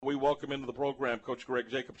welcome into the program Coach Greg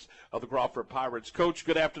Jacobs of the Crawford Pirates. Coach,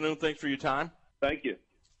 good afternoon. Thanks for your time. Thank you.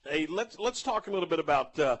 Hey, let's talk a little bit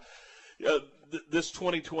about this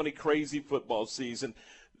 2020 crazy football season.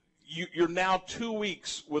 You're now 2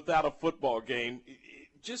 weeks without a football game.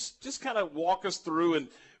 Just kind of walk us through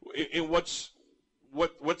and what's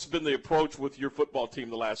been the approach with your football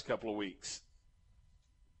team the last couple of weeks.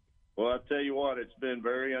 Well, I tell you what, it's been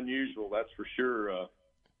very unusual. That's for sure.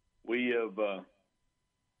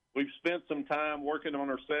 We've spent some time working on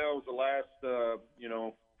ourselves the last 4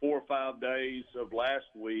 or 5 days of last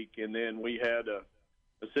week, and then we had a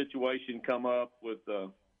situation come up with a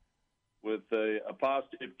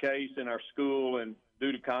positive case in our school, and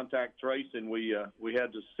due to contact tracing, we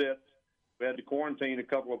had to quarantine a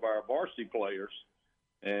couple of our varsity players,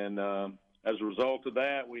 and as a result of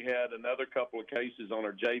that, we had another couple of cases on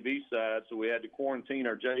our JV side, so we had to quarantine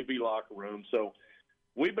our JV locker room. So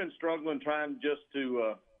we've been struggling trying just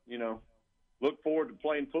to look forward to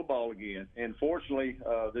playing football again. And fortunately,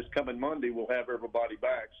 this coming Monday we'll have everybody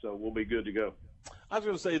back, so we'll be good to go. I was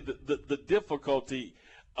going to say the difficulty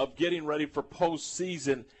of getting ready for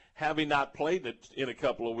postseason, having not played it in a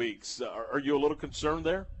couple of weeks. Are you a little concerned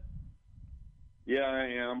there? Yeah, I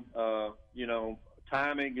am.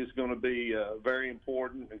 Timing is going to be very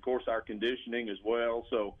important. Of course, our conditioning as well.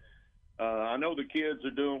 So I know the kids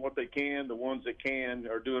are doing what they can. The ones that can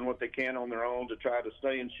are doing what they can on their own to try to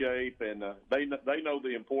stay in shape. And they know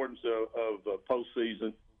the importance of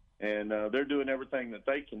postseason, and they're doing everything that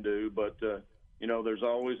they can do. But, there's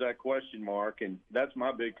always that question mark. And that's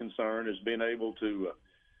my big concern, is being able to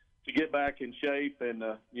get back in shape and,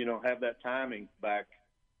 have that timing back.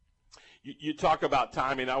 You talk about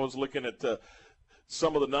timing. I was looking at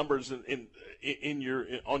some of the numbers on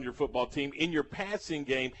your football team. In your passing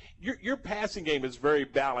game, your passing game is very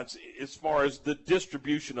balanced as far as the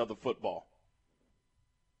distribution of the football.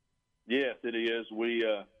 Yes, it is.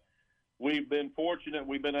 We've been fortunate.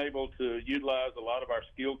 We've been able to utilize a lot of our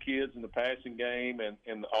skill kids in the passing game,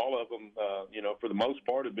 and all of them, for the most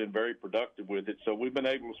part, have been very productive with it. So we've been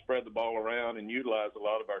able to spread the ball around and utilize a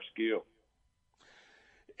lot of our skill.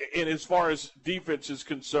 And as far as defense is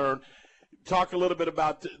concerned, talk a little bit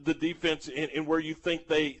about the defense and where you think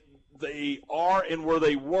they are and where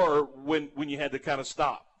they were when you had to kind of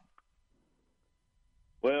stop.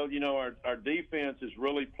 Well, our defense has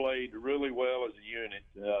really played really well as a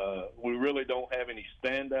unit. We really don't have any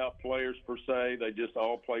standout players per se. They just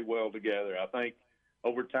all play well together. I think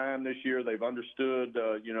over time this year they've understood,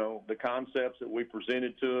 the concepts that we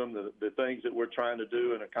presented to them, the things that we're trying to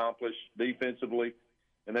do and accomplish defensively.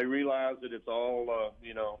 And they realize that it's all,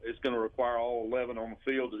 it's going to require all 11 on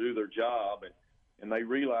the field to do their job. And they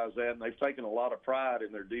realize that, and they've taken a lot of pride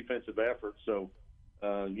in their defensive efforts. So,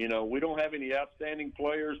 we don't have any outstanding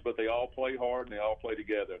players, but they all play hard and they all play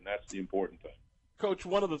together, and that's the important thing. Coach,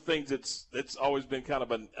 one of the things that's always been kind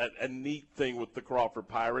of a neat thing with the Crawford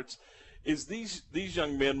Pirates is these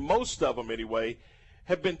young men, most of them anyway,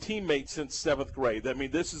 have been teammates since 7th grade. I mean,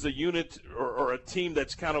 this is a unit or a team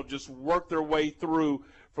that's kind of just worked their way through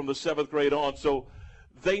from the 7th grade on. So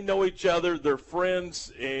they know each other, they're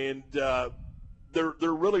friends, and they're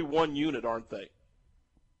really one unit, aren't they?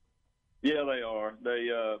 Yeah, they are. They,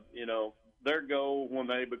 their goal when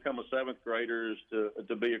they become a 7th grader is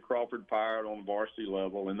to be a Crawford Pirate on the varsity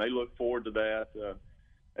level, and they look forward to that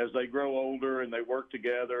as they grow older and they work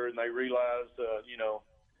together and they realize,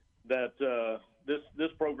 that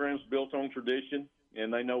this program's built on tradition,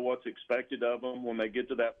 and they know what's expected of them when they get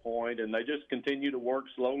to that point, and they just continue to work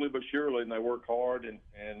slowly but surely, and they work hard, and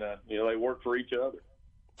they work for each other.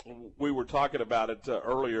 We were talking about it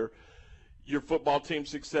earlier. Your football team's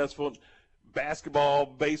successful, basketball,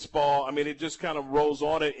 baseball. I mean, it just kind of rolls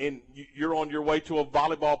on it, and you're on your way to a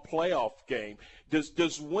volleyball playoff game.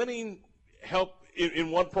 Does winning help in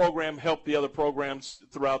one program help the other programs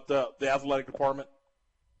throughout the athletic department?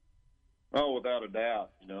 Oh, without a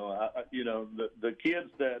doubt. The kids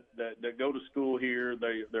that go to school here,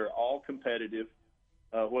 they're all competitive,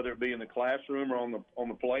 whether it be in the classroom or on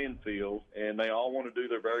the playing field, and they all want to do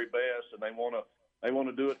their very best, and they want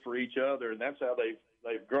to do it for each other, and that's how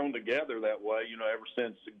they've grown together that way, ever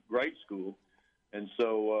since grade school. And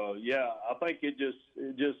so, I think it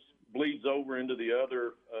just bleeds over into the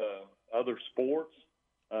other sports.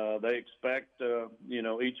 They expect,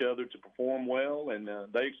 each other to perform well, and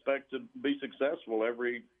they expect to be successful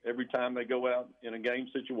every time they go out in a game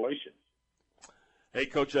situation. Hey,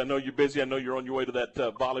 Coach, I know you're busy. I know you're on your way to that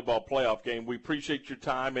volleyball playoff game. We appreciate your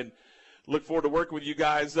time and look forward to working with you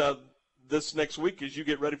guys this next week as you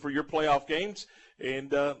get ready for your playoff games,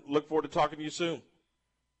 and look forward to talking to you soon.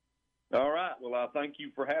 All right. Well, I thank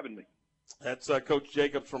you for having me. That's Coach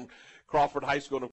Jacobs from Crawford High School.